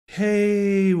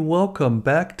Hey, welcome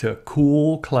back to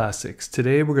Cool Classics.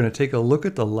 Today we're going to take a look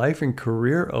at the life and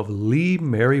career of Lee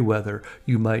Meriwether.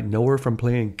 You might know her from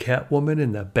playing Catwoman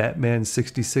in the Batman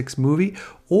 '66 movie,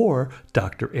 or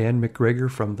Dr. Ann MacGregor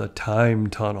from The Time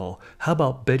Tunnel. How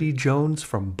about Betty Jones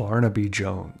from Baraby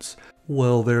Jones?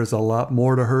 Well, there's a lot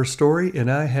more to her story, and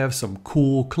I have some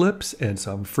cool clips and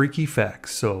some freaky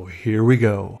facts, so here we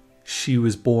go. She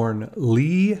was born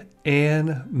Lee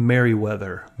Ann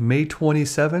Meriwether, May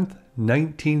 27th,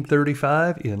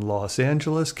 1935 in Los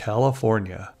Angeles,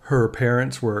 California. Her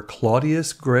parents were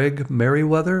Claudius Gregg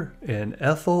Meriwether and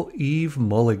Ethel Eve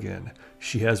Mulligan.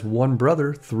 She has one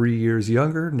brother, 3 years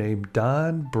younger, named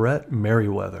Don Brett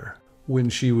Meriwether. When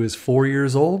she was 4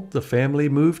 years old, the family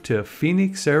moved to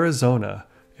Phoenix, Arizona.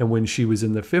 And when she was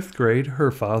in the 5th grade,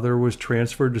 her father was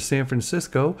transferred to San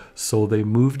Francisco, so they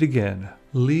moved again.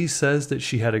 Lee says that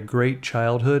she had a great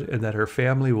childhood and that her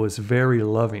family was very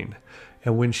loving.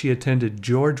 And when she attended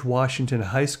George Washington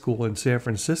High School in San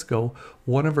Francisco,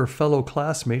 one of her fellow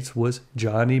classmates was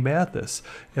Johnny Mathis.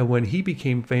 And when he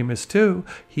became famous too,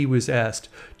 he was asked,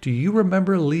 "Do you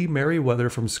remember Lee Meriwether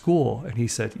from school?" And he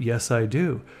said, "Yes, I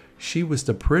do. She was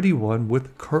the pretty one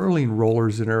with curling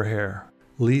rollers in her hair."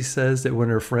 Lee says that when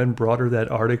her friend brought her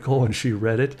that article and she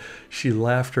read it, she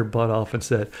laughed her butt off and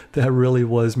said, "That really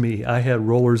was me. I had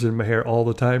rollers in my hair all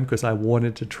the time because I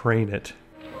wanted to train it."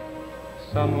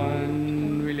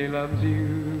 Someone really loves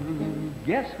you.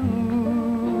 Guess who?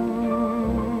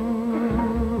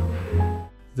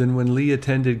 Then when Lee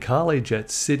attended college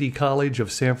at City College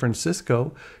of San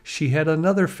Francisco, she had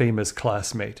another famous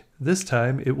classmate. This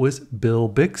time it was Bill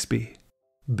Bixby.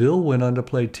 Bill went on to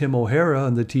play Tim O'Hara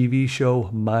on the TV show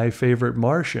My Favorite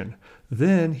Martian.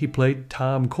 Then he played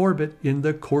Tom Corbett in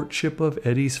The Courtship of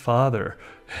Eddie's Father.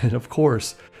 And of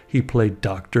course, he played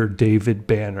Dr. David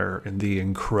Banner in The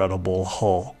Incredible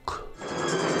Hulk.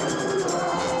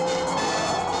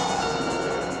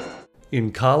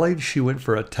 In college, she went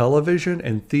for a television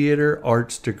and theater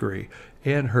arts degree,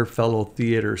 and her fellow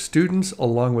theater students,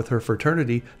 along with her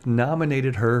fraternity,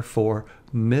 nominated her for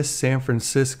Miss San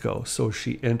Francisco, so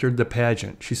she entered the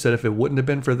pageant. She said if it wouldn't have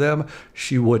been for them,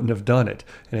 she wouldn't have done it.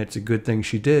 And it's a good thing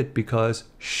she did because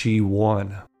she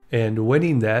won. And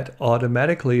winning that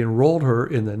automatically enrolled her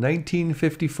in the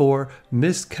 1954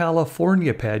 Miss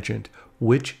California pageant,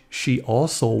 which she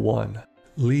also won.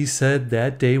 Lee said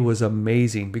that day was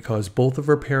amazing because both of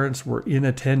her parents were in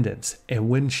attendance, and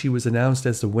when she was announced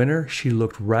as the winner, she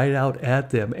looked right out at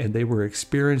them and they were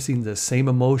experiencing the same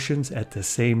emotions at the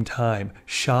same time: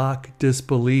 shock,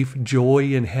 disbelief,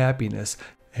 joy, and happiness.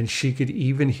 And she could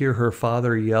even hear her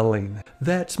father yelling,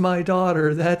 "That's my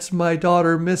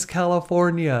daughter, Miss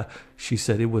California." She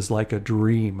said it was like a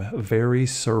dream, very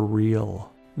surreal.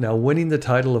 Now, winning the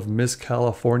title of Miss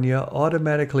California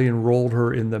automatically enrolled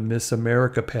her in the Miss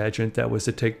America pageant that was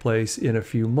to take place in a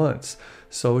few months.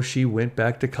 So she went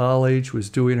back to college, was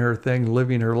doing her thing,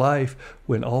 living her life,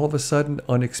 when all of a sudden,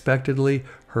 unexpectedly,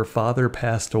 her father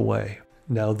passed away.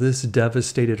 Now, this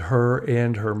devastated her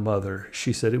and her mother.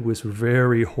 She said it was a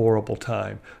very horrible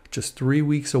time. Just 3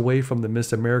 weeks away from the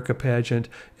Miss America pageant,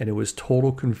 and it was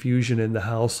total confusion in the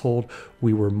household.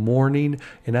 We were mourning,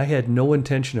 and I had no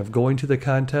intention of going to the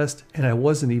contest, and I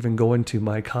wasn't even going to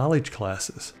my college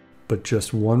classes. But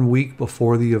just 1 week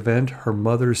before the event, her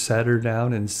mother sat her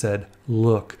down and said,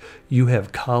 "Look, you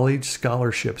have college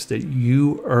scholarships that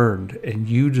you earned and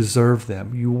you deserve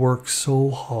them. You work so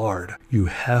hard. You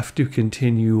have to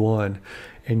continue on.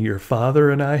 And your father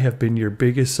and I have been your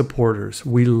biggest supporters.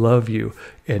 We love you.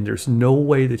 And there's no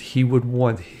way that he would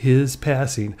want his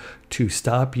passing to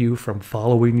stop you from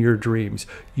following your dreams.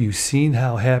 You've seen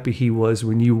how happy he was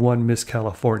when you won Miss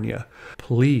California.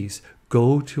 Please,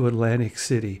 go to Atlantic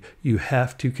City. You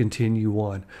have to continue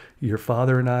on. Your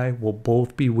father and I will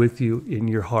both be with you in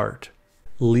your heart."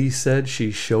 Lee said she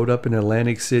showed up in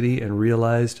Atlantic City and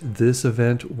realized this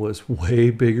event was way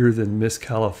bigger than Miss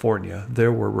California.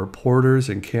 There were reporters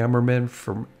and cameramen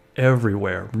from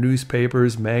everywhere,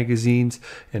 newspapers, magazines,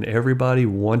 and everybody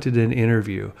wanted an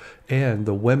interview. And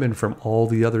the women from all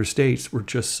the other states were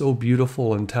just so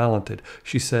beautiful and talented.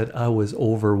 She said, "I was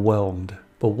overwhelmed."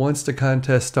 But once the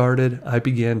contest started, I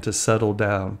began to settle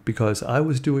down because I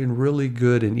was doing really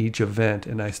good in each event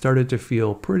and I started to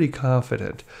feel pretty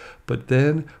confident. But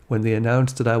then when they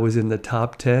announced that I was in the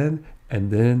top 10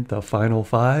 and then the final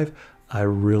 5, I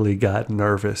really got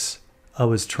nervous. I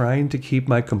was trying to keep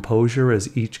my composure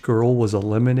as each girl was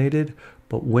eliminated,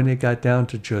 but when it got down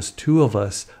to just 2 of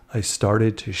us, I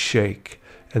started to shake.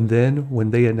 And then when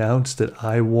they announced that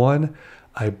I won,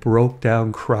 I broke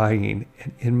down crying,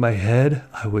 and in my head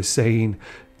I was saying,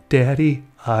 "Daddy,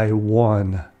 I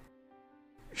won."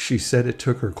 She said it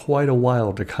took her quite a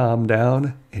while to calm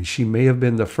down, and she may have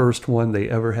been the first one they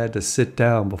ever had to sit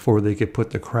down before they could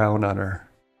put the crown on her.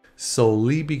 So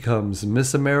Lee becomes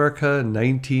Miss America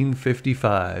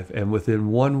 1955, and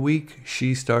within 1 week,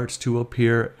 she starts to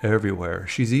appear everywhere.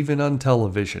 She's even on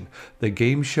television. The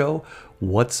game show,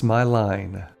 What's My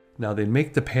Line? Now, they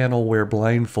make the panel wear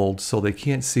blindfolds so they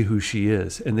can't see who she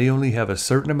is, and they only have a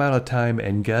certain amount of time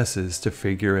and guesses to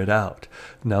figure it out.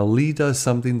 Now, Lee does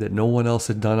something that no one else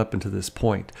had done up until this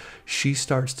point. She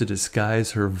starts to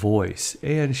disguise her voice,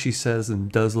 and she says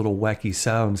and does little wacky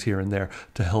sounds here and there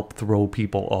to help throw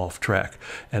people off track.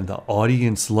 And the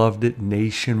audience loved it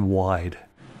nationwide.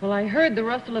 Well, I heard the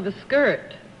rustle of a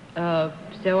skirt,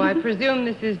 so I presume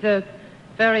this is the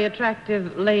very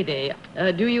attractive lady.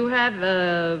 Do you have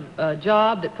a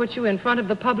job that puts you in front of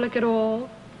the public at all?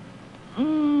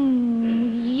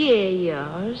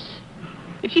 Yes.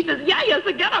 If she says, yeah, yes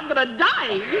again, I'm going to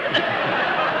die.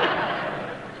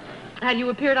 Have you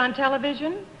appeared on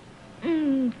television?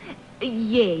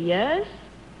 Yes,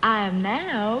 I am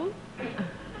now.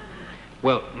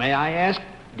 Well, may I ask,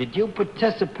 did you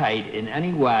participate in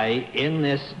any way in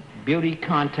this beauty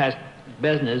contest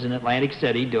business in Atlantic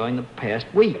City during the past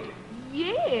week?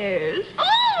 Yes.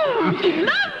 Oh, she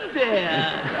loves it.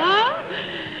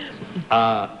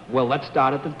 Huh? Well, let's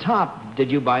start at the top.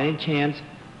 Did you by any chance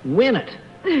win it?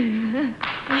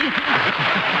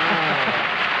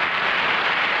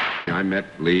 I met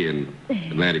Lee in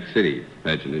Atlantic City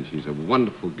pageant, and she's a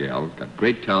wonderful gal, got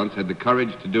great talents, had the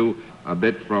courage to do a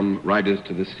bit from Riders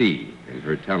to the Sea in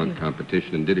her talent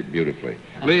competition and did it beautifully.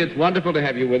 Lee, it's wonderful to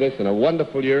have you with us, and a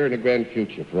wonderful year and a grand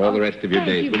future for all the rest of your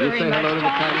days. Will you say hello to the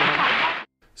camera?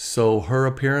 So her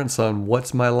appearance on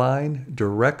What's My Line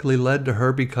directly led to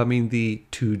her becoming the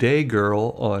Today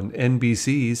girl on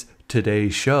NBC's Today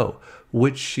Show,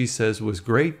 which she says was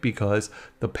great because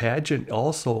the pageant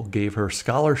also gave her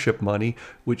scholarship money,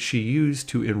 which she used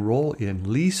to enroll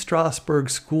in Lee Strasberg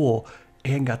School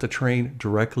and got to train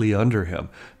directly under him.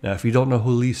 Now, if you don't know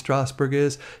who Lee Strasberg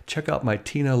is, check out my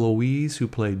Tina Louise, who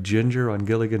played Ginger on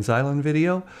Gilligan's Island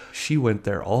video. She went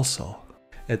there also.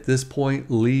 At this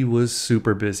point, Lee was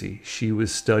super busy. She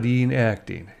was studying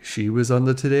acting. She was on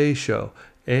the Today Show.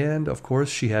 And, of course,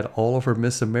 she had all of her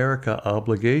Miss America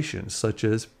obligations, such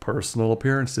as personal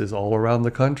appearances all around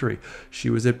the country. She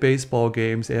was at baseball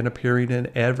games and appearing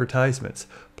in advertisements.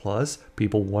 Plus,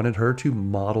 people wanted her to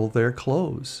model their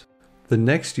clothes. The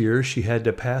next year, she had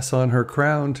to pass on her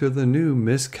crown to the new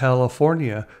Miss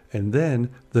California and then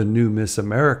the new Miss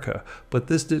America. But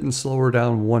this didn't slow her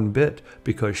down one bit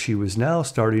because she was now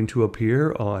starting to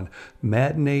appear on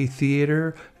matinee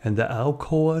theater and the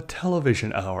Alcoa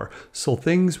television hour. So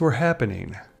things were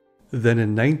happening. Then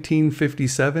in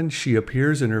 1957, she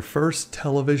appears in her first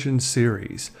television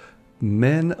series,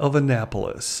 Men of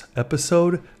Annapolis,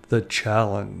 episode The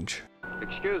Challenge.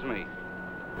 Excuse me.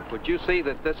 Would you see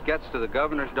that this gets to the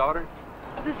governor's daughter?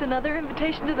 Is this another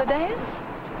invitation to the dance?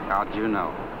 How'd you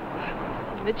know?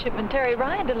 Midshipman Terry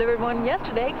Ryan delivered one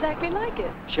yesterday exactly like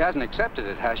it. She hasn't accepted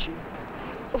it, has she?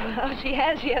 Well, she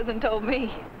has. She hasn't told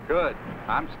me. Good.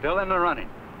 I'm still in the running.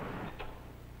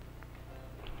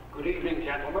 Good evening,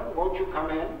 gentlemen. Won't you come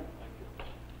in?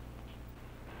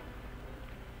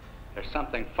 There's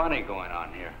something funny going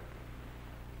on here.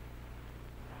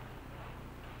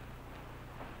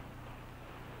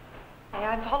 Hey,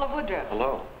 I'm Paula Woodruff.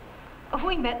 Hello. Oh,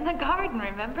 we met in the garden,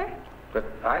 remember? But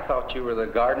I thought you were the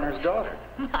gardener's daughter.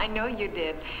 I know you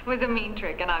did. It was a mean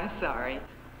trick, and I'm sorry.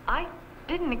 I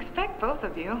didn't expect both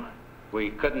of you.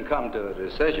 We couldn't come to a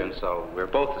decision, so we're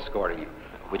both escorting you.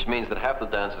 Which means that half the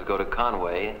dances go to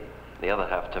Conway, the other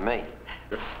half to me.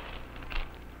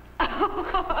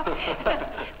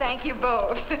 Thank you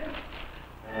both.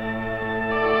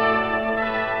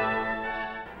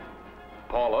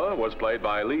 Paula was played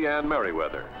by Leanne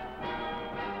Meriwether.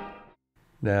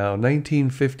 Now,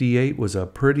 1958 was a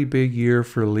pretty big year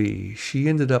for Lee. She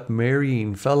ended up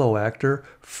marrying fellow actor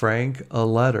Frank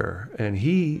Aletter, and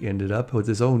he ended up with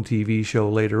his own TV show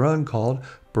later on called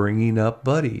Bringing Up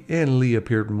Buddy, and Lee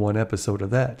appeared in one episode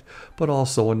of that. But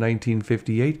also in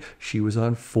 1958, she was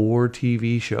on 4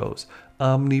 TV shows: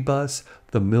 Omnibus,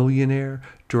 The Millionaire,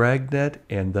 Dragnet,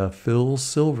 and The Phil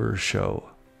Silvers Show.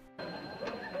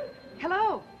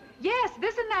 Hello. Yes,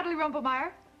 this is Natalie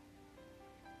Rumpelmeyer.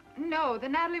 No, the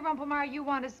Natalie Rumpelmeyer you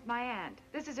want is my aunt.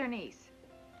 This is her niece.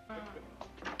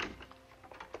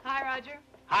 Hi, Roger.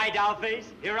 Hi,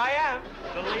 Dollface. Here I am.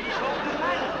 The ladies home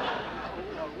tonight.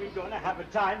 Oh, we're going to have a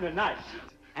time tonight.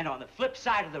 And on the flip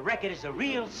side of the record is a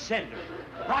real sender.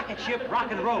 Rocket ship,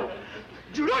 rock and roll.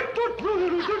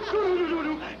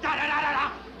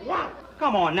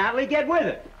 Come on, Natalie, get with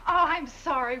it. Oh, I'm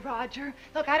sorry, Roger.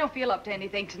 Look, I don't feel up to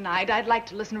anything tonight. I'd like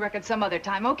to listen to records some other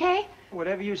time, okay?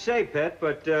 Whatever you say, Pet,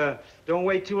 but don't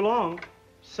wait too long.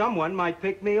 Someone might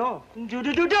pick me off.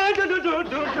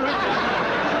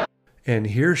 And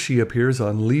here she appears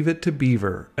on Leave It to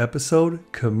Beaver, episode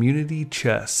Community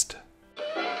Chest.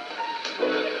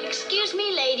 Excuse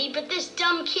me, lady, but this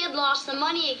dumb kid lost the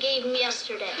money you gave him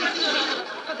yesterday.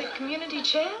 For the community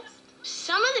chest?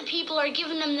 Some of the people are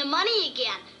giving him the money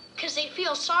again, because they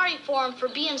feel sorry for him for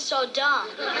being so dumb.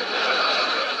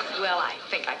 Well, I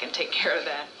think I can take care of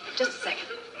that. Just a second.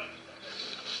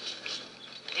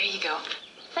 There you go.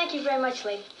 Thank you very much,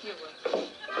 lady. You're welcome.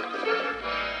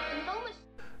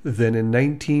 Then in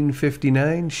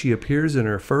 1959, she appears in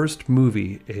her first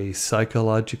movie, a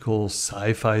psychological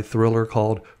sci-fi thriller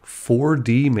called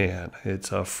 4D Man.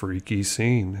 It's a freaky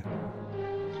scene.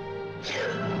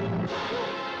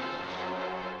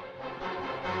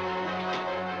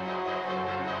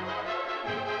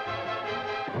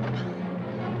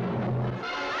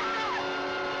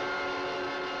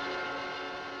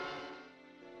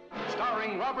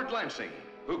 Starring Robert Lansing,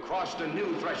 who crossed a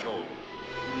new threshold.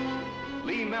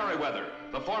 Lee Meriwether,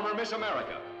 the former Miss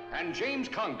America, and James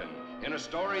Congdon in a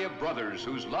story of brothers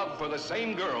whose love for the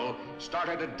same girl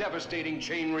started a devastating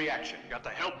chain reaction. Got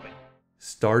to help me.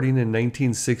 Starting in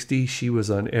 1960, she was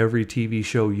on every TV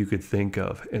show you could think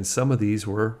of, and some of these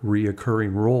were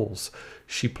reoccurring roles.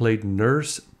 She played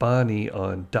Nurse Bonnie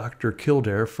on Dr.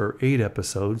 Kildare for 8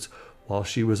 episodes, while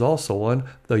she was also on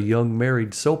the young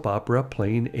married soap opera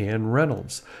playing Ann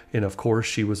Reynolds. And of course,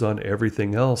 she was on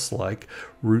everything else like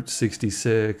Route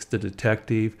 66, The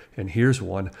Detective, and here's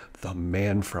one, The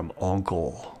Man from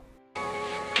U.N.C.L.E.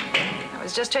 I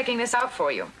was just checking this out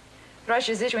for you. Thrush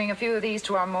is issuing a few of these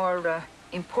to our more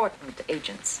important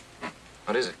agents.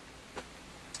 What is it?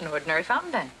 It's an ordinary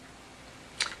fountain pen.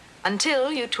 Until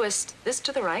you twist this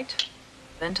to the right,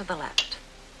 then to the left.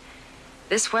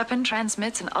 This weapon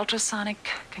transmits an ultrasonic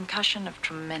concussion of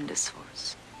tremendous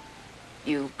force.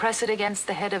 You press it against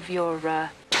the head of your,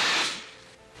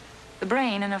 the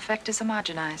brain, in effect, is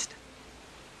homogenized.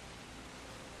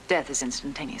 Death is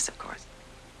instantaneous, of course.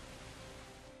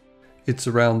 It's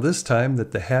around this time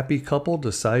that the happy couple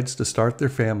decides to start their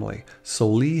family. So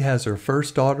Lee has her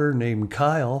first daughter named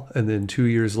Kyle, and then 2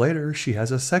 years later, she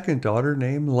has a second daughter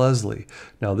named Leslie.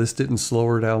 Now, this didn't slow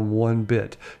her down one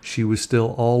bit. She was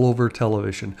still all over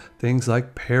television. Things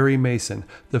like Perry Mason,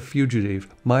 The Fugitive,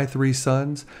 My Three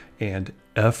Sons, and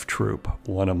F Troop,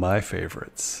 one of my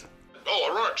favorites.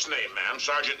 Oh, O'Rourke's name, ma'am.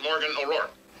 Sergeant Morgan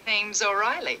O'Rourke. Name's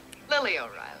O'Reilly. Lily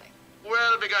O'Reilly.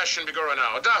 Well, begosh and begorra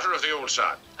now, a daughter of the old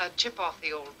sod. A chip off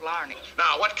the old Blarney.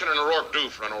 Now, what can an O'Rourke do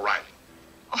for an O'Reilly?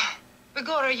 Oh,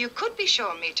 Begorra, you could be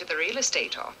showing me to the real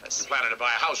estate office. I'm planning to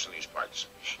buy a house in these parts.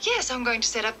 Yes, I'm going to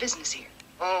set up business here.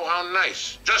 Oh, how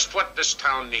nice. Just what this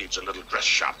town needs, a little dress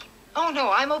shop. Oh,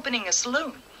 no, I'm opening a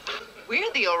saloon.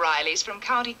 We're the O'Reillys from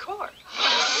County Court.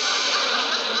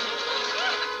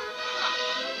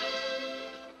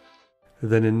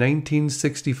 Then in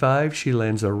 1965, she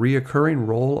lands a reoccurring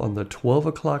role on the 12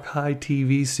 o'clock high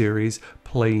TV series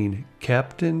playing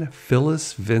Captain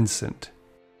Phyllis Vincent.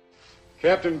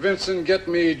 Captain Vincent, get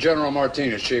me General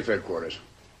Martinez, Chief Headquarters.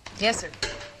 Yes, sir.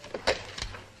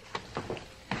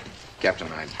 Captain,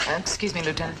 excuse me,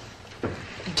 Lieutenant.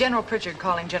 General Pritchard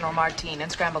calling General Martin,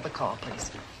 and scramble the call, please.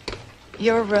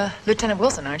 You're Lieutenant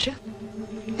Wilson, aren't you?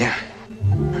 Yeah.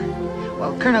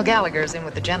 Well, Colonel Gallagher's in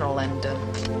with the General, and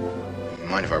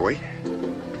Mind if I wait?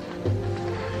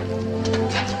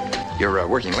 You're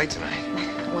working late tonight.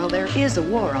 Well, there is a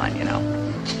war on, you know.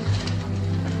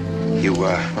 You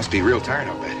must be real tired,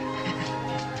 I'll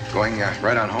bet. Going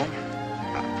right on home?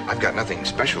 I've got nothing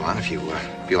special on if you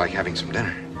feel like having some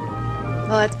dinner.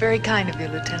 Well, that's very kind of you,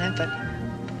 Lieutenant, but,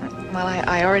 well,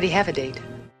 I already have a date.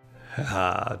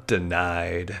 Ah,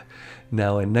 denied.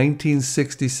 Now, in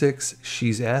 1966,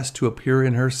 she's asked to appear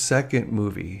in her second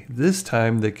movie. This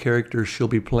time, the character she'll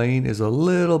be playing is a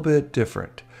little bit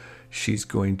different. She's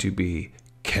going to be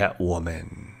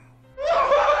Catwoman.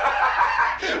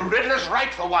 Riddler's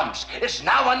right for once. It's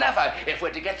now or never if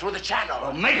we're to get through the channel.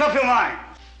 Well, make up your mind.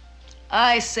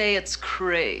 I say it's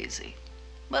crazy.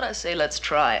 But I say let's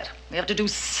try it. We have to do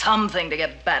something to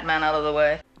get Batman out of the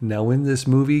way. Now in this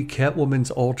movie, Catwoman's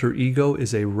alter ego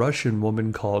is a Russian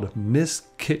woman called Miss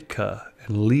Kitka,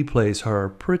 and Lee plays her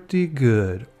pretty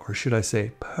good, or should I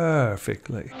say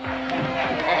perfectly.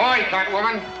 Ahoy,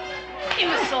 Catwoman.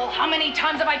 Imbecile, how many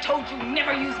times have I told you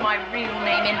never use my real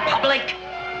name in public?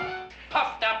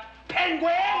 Puffed up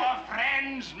penguin. Our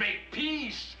friends make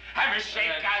peace. Have a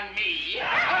shake on me.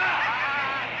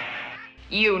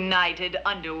 United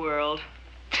Underworld.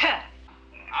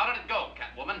 How did it go,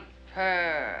 Catwoman?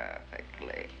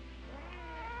 Perfectly.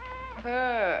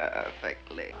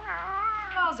 Perfectly.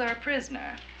 How's our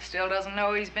prisoner? Still doesn't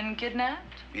know he's been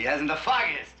kidnapped? He hasn't the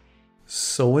foggiest.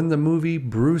 So in the movie,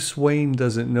 Bruce Wayne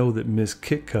doesn't know that Miss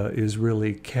Kitka is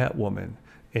really Catwoman.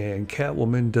 And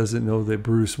Catwoman doesn't know that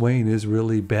Bruce Wayne is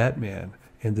really Batman.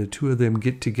 And the two of them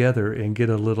get together and get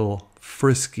a little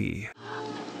frisky.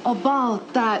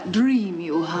 About that dream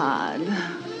you had.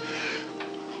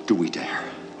 Do we dare?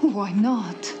 Why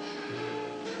not?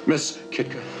 Miss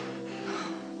Kitka,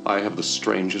 I have the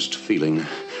strangest feeling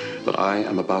that I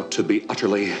am about to be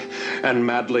utterly and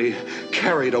madly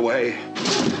carried away.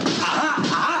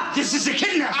 This is a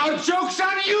kidnap. Our joke's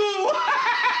on you.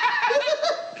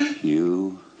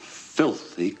 You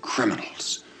filthy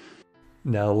criminals.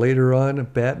 Now later on,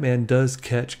 Batman does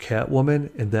catch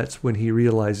Catwoman, and that's when he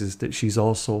realizes that she's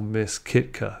also Miss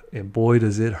Kitka, and boy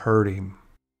does it hurt him.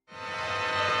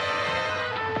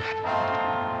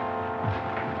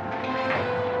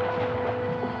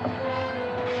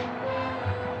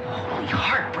 Holy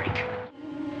heartbreak.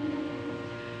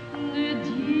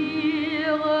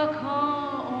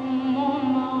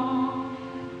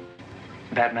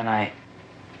 Batman, I...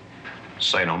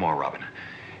 Say no more, Robin.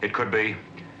 It could be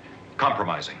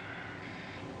compromising.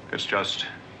 It's just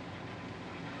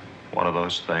one of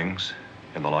those things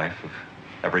in the life of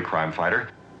every crime fighter.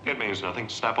 It means nothing.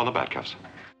 Snap on the bat cuffs.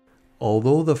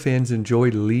 Although the fans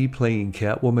enjoyed Lee playing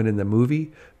Catwoman in the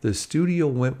movie, the studio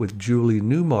went with Julie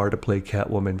Newmar to play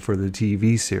Catwoman for the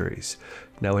TV series.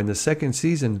 Now in the second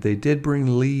season, they did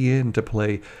bring Lee in to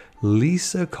play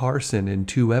Lisa Carson in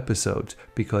 2 episodes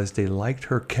because they liked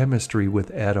her chemistry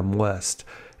with Adam West.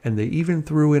 And they even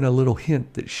threw in a little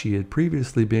hint that she had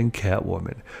previously been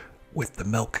Catwoman, with the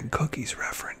milk and cookies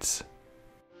reference.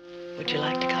 Would you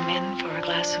like to come in for a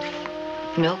glass of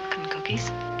milk and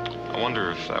cookies? I wonder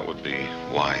if that would be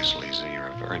wise, Lisa. You're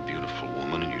a very beautiful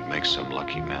woman, and you'd make some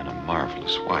lucky man a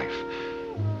marvelous wife.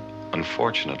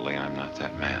 Unfortunately, I'm not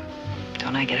that man.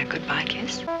 Don't I get a goodbye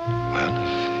kiss?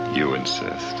 Well, if you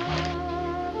insist.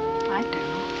 I do.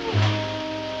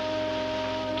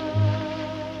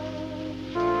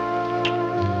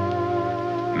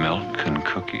 Milk and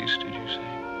cookies, did you say?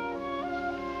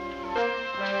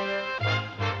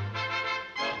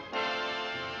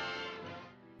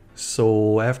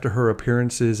 So after her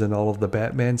appearances and all of the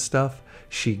Batman stuff,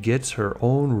 she gets her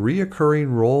own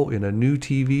reoccurring role in a new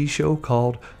TV show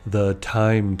called The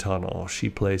Time Tunnel. She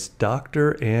plays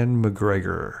Dr. Ann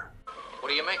MacGregor. What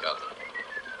do you make of them?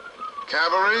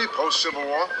 Cavalry, post-Civil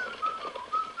War.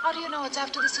 How do you know it's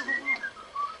after the Civil War?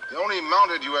 The only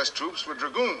mounted U.S. troops were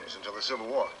dragoons until the Civil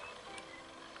War.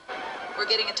 We're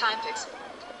getting a time fix.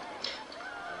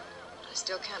 I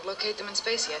still can't locate them in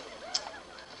space yet.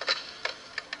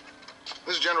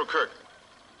 This is General Kirk.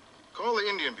 Call the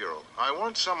Indian Bureau. I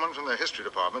want someone from the history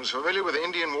department who's familiar with the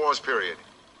Indian Wars period.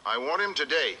 I want him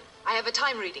today. I have a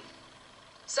time reading.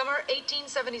 Summer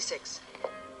 1876.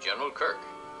 General Kirk.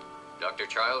 Dr.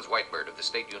 Charles Whitebird of the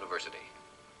State University.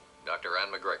 Dr.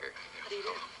 Ann MacGregor. How do you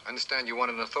do? I understand you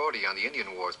want an authority on the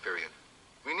Indian Wars period.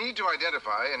 We need to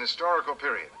identify an historical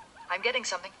period. I'm getting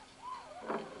something.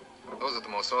 Those are the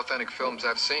most authentic films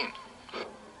I've seen.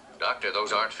 Doctor,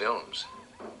 those aren't films.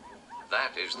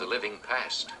 That is the living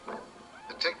past.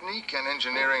 The technique and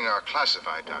engineering are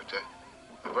classified, Doctor.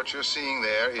 But what you're seeing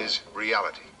there is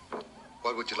reality.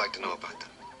 What would you like to know about them?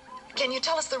 Can you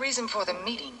tell us the reason for the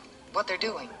meeting? What they're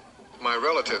doing? My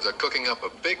relatives are cooking up a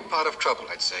big pot of trouble,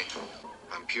 I'd say.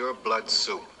 I'm pure blood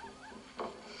soup.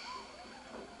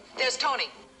 There's Tony.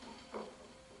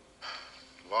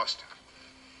 Lost him.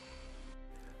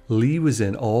 Lee was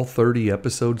in all 30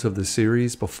 episodes of the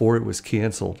series before it was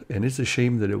canceled, and it's a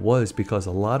shame that it was because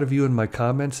a lot of you in my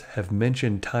comments have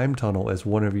mentioned Time Tunnel as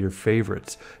one of your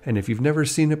favorites. And if you've never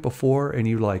seen it before and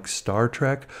you like Star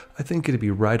Trek, I think it'd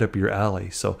be right up your alley.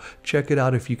 So check it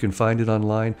out if you can find it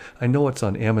online. I know it's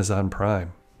on Amazon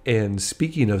Prime. And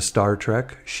speaking of Star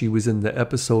Trek, she was in the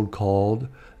episode called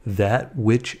That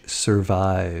Which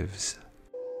Survives.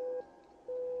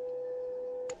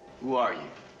 Who are you?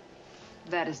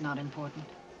 That is not important.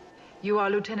 You are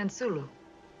Lieutenant Sulu.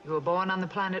 You were born on the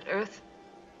planet Earth.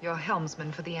 You're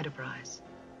helmsman for the Enterprise.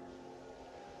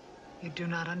 You do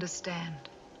not understand.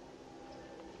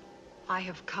 I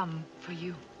have come for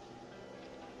you.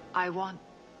 I want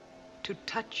to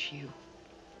touch you.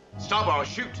 Stop or I'll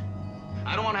shoot.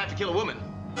 I don't want to have to kill a woman.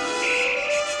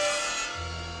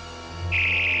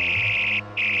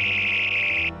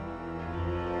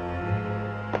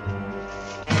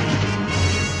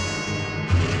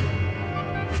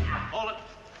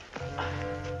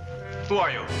 Who are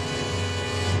you?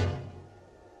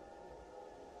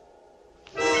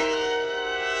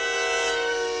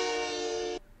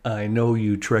 I know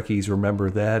you Trekkies remember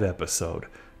that episode.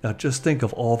 Now just think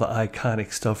of all the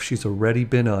iconic stuff she's already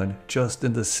been on just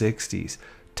in the 60s.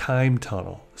 Time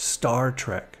Tunnel, Star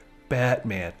Trek,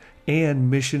 Batman, and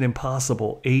Mission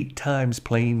Impossible 8 times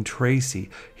playing Tracey.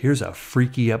 Here's a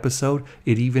freaky episode.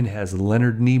 It even has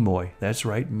Leonard Nimoy, that's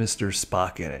right, Mr.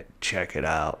 Spock in it. Check it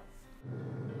out.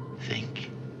 Think.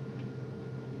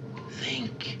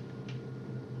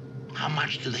 How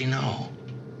much do they know?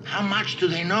 How much do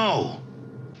they know?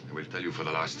 I will tell you for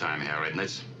the last time, Herr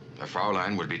Rednitz. The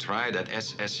Fraulein will be tried at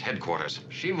SS headquarters.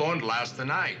 She won't last the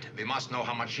night. We must know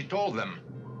how much she told them.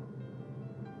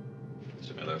 As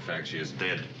a matter of fact, she is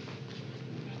dead.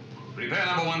 Prepare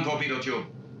number 1 torpedo tube.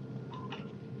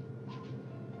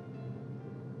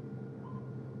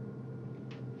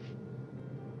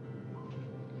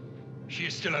 She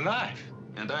is still alive.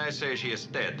 And I say she is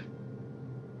dead.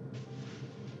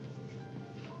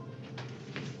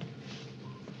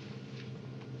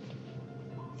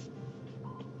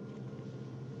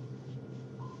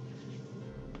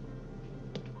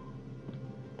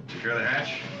 Secure the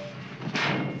hatch.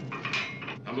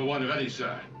 Number 1 ready,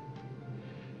 sir.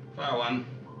 Fire 1.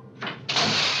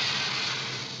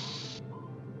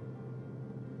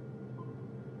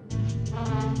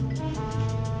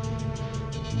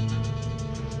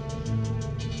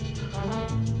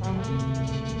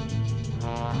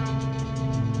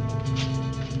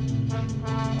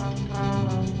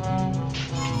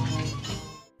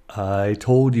 I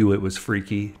told you it was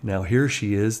freaky. Now here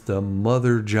she is, the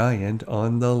mother giant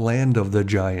on the land of the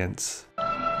giants.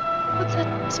 What's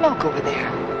that smoke over there?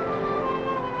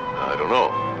 I don't know.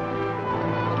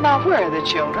 Now, where are the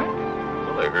children?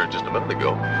 Well, they were here just a minute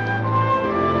ago.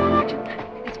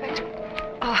 Inspector.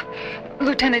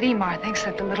 Lieutenant Emar thinks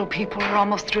that the little people are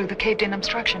almost through the caved-in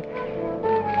obstruction.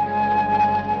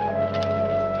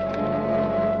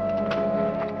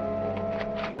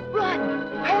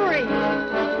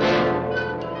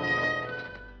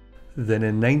 Then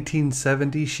in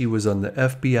 1970, she was on the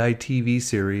FBI TV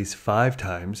series 5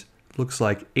 times, looks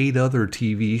like 8 other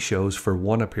TV shows for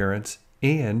 1 appearance,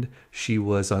 and she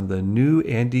was on the new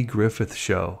Andy Griffith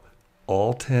Show,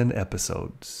 all 10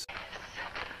 episodes.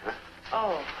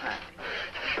 Oh,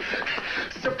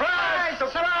 Surprise!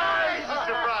 Surprise!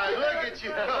 Surprise! Look at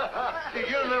you.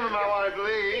 You remember my wife,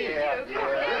 Lee? Yeah.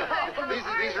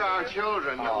 These are our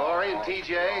children, Laurie and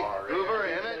TJ, Hoover,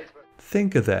 Emmett.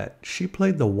 Think of that. She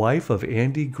played the wife of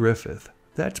Andy Griffith.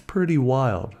 That's pretty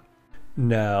wild.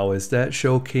 Now, as that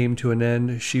show came to an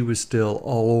end, she was still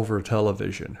all over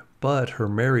television. But her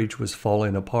marriage was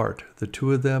falling apart. The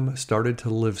two of them started to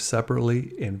live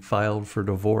separately and filed for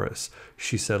divorce.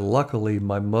 She said, "Luckily,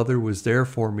 my mother was there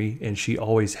for me, and she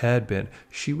always had been.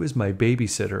 She was my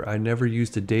babysitter. I never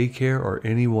used a daycare or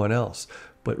anyone else.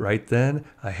 But right then,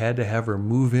 I had to have her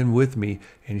move in with me,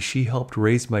 and she helped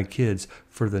raise my kids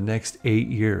for the next 8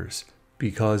 years.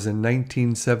 Because in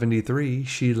 1973,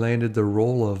 she landed the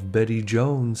role of Betty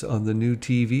Jones on the new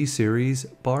TV series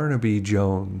Baraby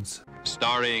Jones.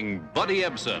 Starring Buddy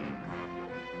Ebsen.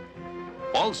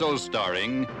 Also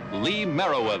starring Lee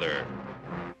Meriwether.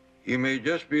 You may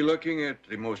just be looking at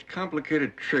the most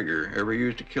complicated trigger ever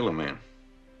used to kill a man.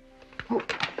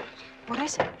 What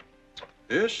is it?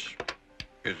 This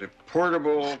is a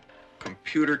portable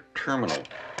computer terminal.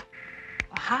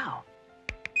 How?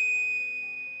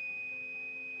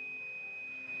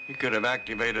 You could have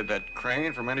activated that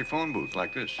crane from any phone booth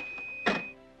like this.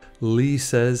 Lee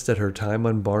says that her time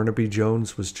on Baraby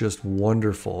Jones was just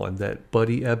wonderful and that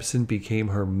Buddy Ebsen became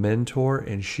her mentor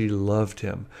and she loved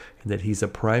him, and that he's a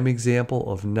prime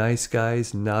example of nice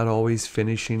guys not always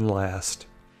finishing last.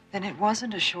 Then it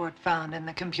wasn't a short found in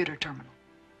the computer terminal.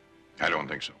 I don't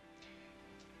think so.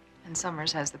 And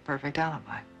Summers has the perfect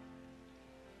alibi.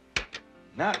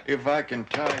 Not if I can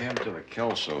tie him to the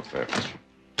Kelso thefts.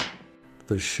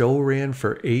 The show ran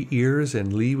for 8 years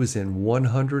and Lee was in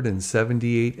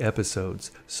 178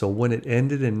 episodes. So when it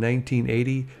ended in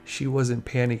 1980, she wasn't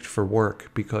panicked for work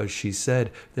because she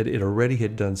said that it already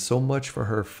had done so much for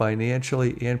her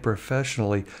financially and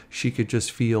professionally, she could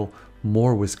just feel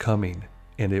more was coming.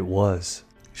 And it was.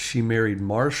 She married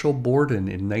Marshall Borden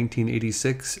in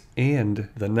 1986, and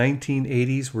the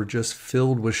 1980s were just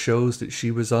filled with shows that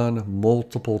she was on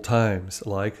multiple times,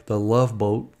 like The Love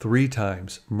Boat 3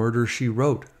 times, Murder, She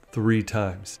Wrote 3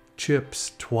 times,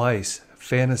 Chips twice,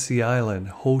 Fantasy Island,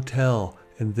 Hotel,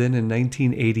 and then in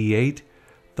 1988,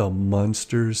 The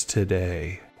Munsters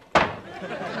Today.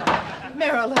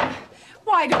 Marilyn,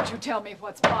 why don't you tell me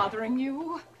what's bothering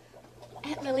you?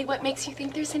 Aunt Lily, what makes you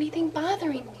think there's anything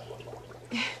bothering me?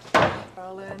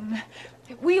 Marilyn,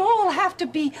 we all have to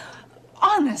be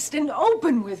honest and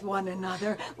open with one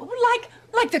another, like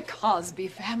Like the Cosby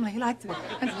family, like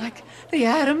the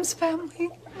Addams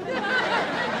family.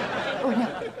 Oh,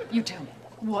 now, you tell me,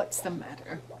 what's the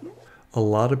matter? A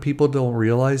lot of people don't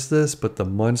realize this, but the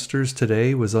Munsters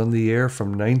Today was on the air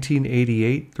from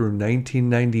 1988 through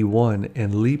 1991,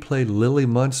 and Lee played Lily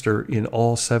Munster in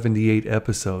all 78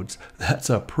 episodes. That's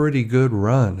a pretty good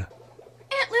run.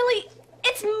 Aunt Lily,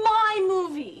 it's my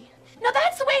movie. Now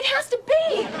that's the way it has to be.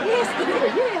 Yes,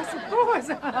 dear, yes, of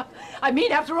course. I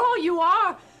mean, after all, you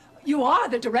are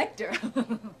the director.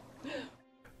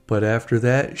 But after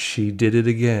that, she did it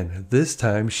again. This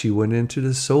time, she went into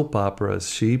the soap operas.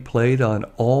 She played on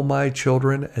All My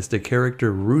Children as the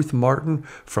character Ruth Martin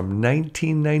from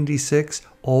 1996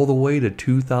 all the way to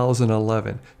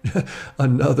 2011.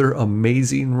 Another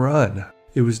amazing run.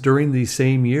 It was during these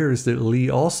same years that Lee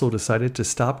also decided to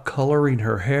stop coloring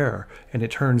her hair, and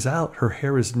it turns out her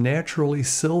hair is naturally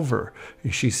silver.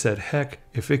 And she said, heck,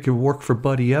 if it can work for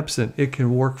Buddy Ebsen, it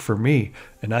can work for me.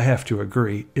 And I have to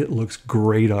agree, it looks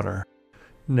great on her.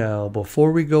 Now,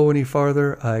 before we go any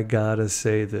farther, I gotta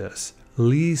say this.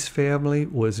 Lee's family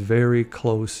was very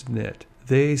close-knit.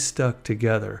 They stuck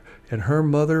together, and her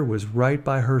mother was right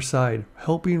by her side,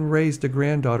 helping raise the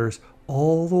granddaughters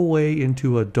all the way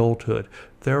into adulthood.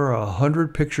 There are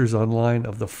 100 pictures online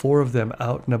of the four of them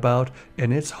out and about,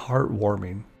 and it's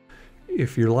heartwarming.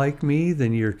 If you're like me,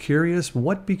 then you're curious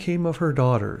what became of her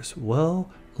daughters. Well,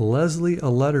 Leslie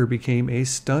Aletter became a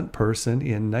stunt person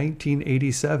in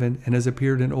 1987 and has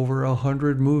appeared in over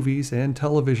 100 movies and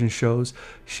television shows.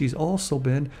 She's also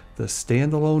been the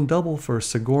standalone double for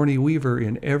Sigourney Weaver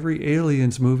in every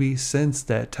Aliens movie since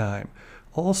that time.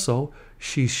 Also,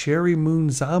 she's Sherry Moon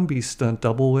Zombie's stunt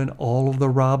double in all of the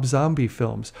Rob Zombie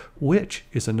films, which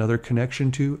is another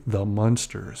connection to the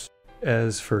Munsters.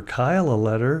 As for Kyle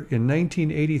Aletter, in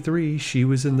 1983, she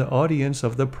was in the audience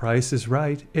of The Price is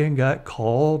Right and got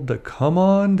called to come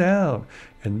on down.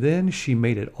 And then she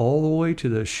made it all the way to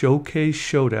the Showcase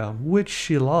Showdown, which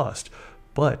she lost.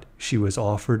 But she was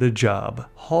offered a job.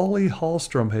 Holly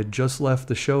Hallstrom had just left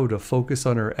the show to focus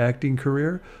on her acting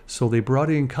career, so they brought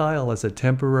in Kyle as a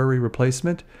temporary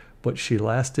replacement, but she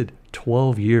lasted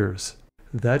 12 years.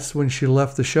 That's when she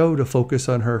left the show to focus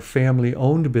on her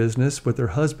family-owned business with her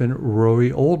husband, Rory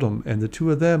Oldham, and the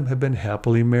two of them have been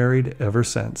happily married ever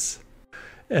since.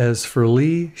 As for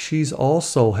Lee, she's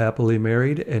also happily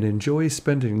married and enjoys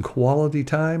spending quality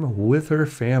time with her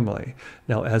family.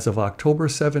 Now, as of October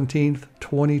 17th,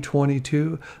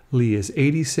 2022, Lee is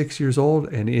 86 years old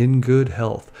and in good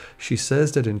health. She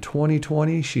says that in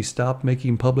 2020, she stopped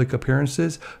making public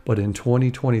appearances, but in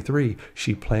 2023,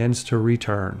 she plans to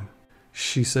return.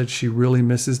 She said she really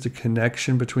misses the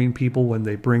connection between people when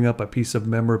they bring up a piece of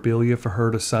memorabilia for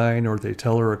her to sign or they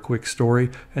tell her a quick story,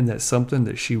 and that's something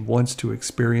that she wants to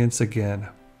experience again.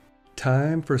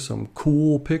 Time for some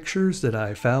cool pictures that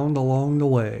I found along the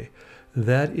way.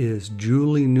 That is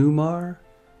Julie Newmar,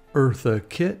 Eartha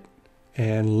Kitt,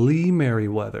 and Lee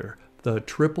Meriwether, the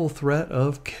triple threat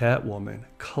of Catwoman.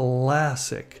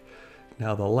 Classic.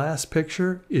 Now the last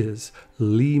picture is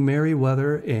Lee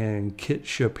Meriwether and Kit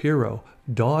Shapiro,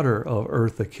 daughter of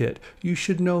Eartha Kitt. You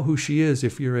should know who she is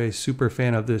if you're a super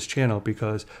fan of this channel,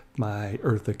 because my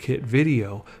Eartha Kitt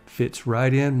video fits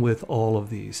right in with all of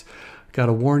these.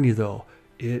 Gotta warn you though,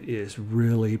 it is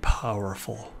really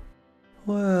powerful.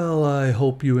 Well, I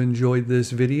hope you enjoyed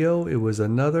this video. It was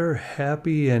another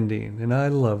happy ending, and I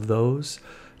love those.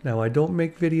 Now, I don't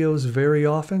make videos very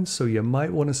often, so you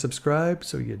might want to subscribe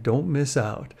so you don't miss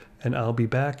out. And I'll be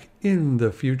back in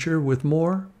the future with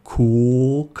more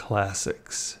cool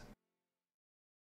classics.